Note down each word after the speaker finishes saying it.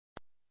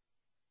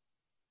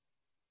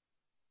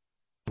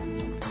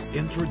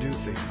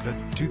Introducing the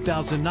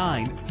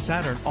 2009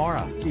 Saturn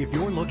Aura. If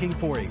you're looking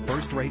for a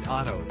first-rate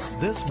auto,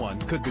 this one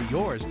could be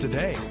yours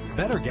today.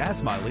 Better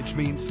gas mileage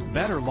means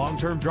better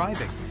long-term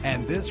driving,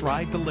 and this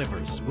ride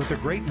delivers with a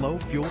great low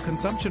fuel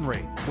consumption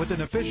rate with an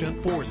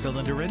efficient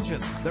 4-cylinder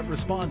engine that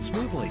responds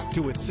smoothly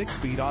to its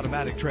 6-speed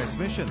automatic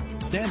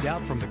transmission. Stand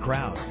out from the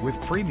crowd with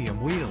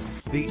premium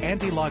wheels. The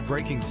anti-lock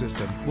braking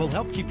system will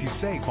help keep you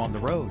safe on the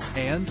road.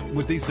 And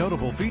with these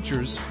notable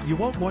features, you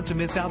won't want to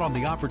miss out on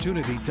the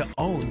opportunity to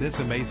own this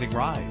amazing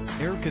ride.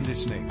 Air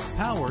conditioning,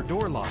 power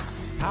door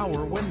locks,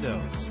 power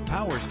windows,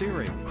 power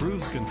steering,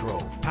 cruise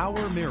control,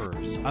 power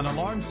mirrors, an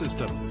alarm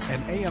system,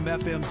 an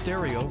AM/FM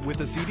stereo with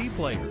a CD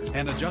player,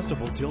 and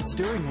adjustable tilt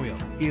steering wheel.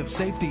 If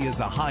safety is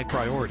a high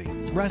priority,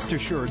 rest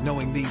assured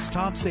knowing these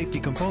top safety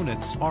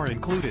components are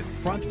included: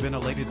 front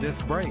ventilated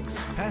disc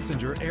brakes,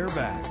 passenger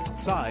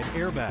airbag, side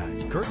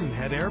airbag, curtain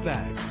head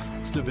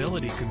airbags,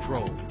 stability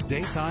control,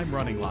 daytime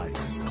running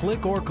lights.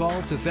 Click or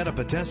call to set up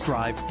a test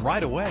drive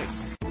right away.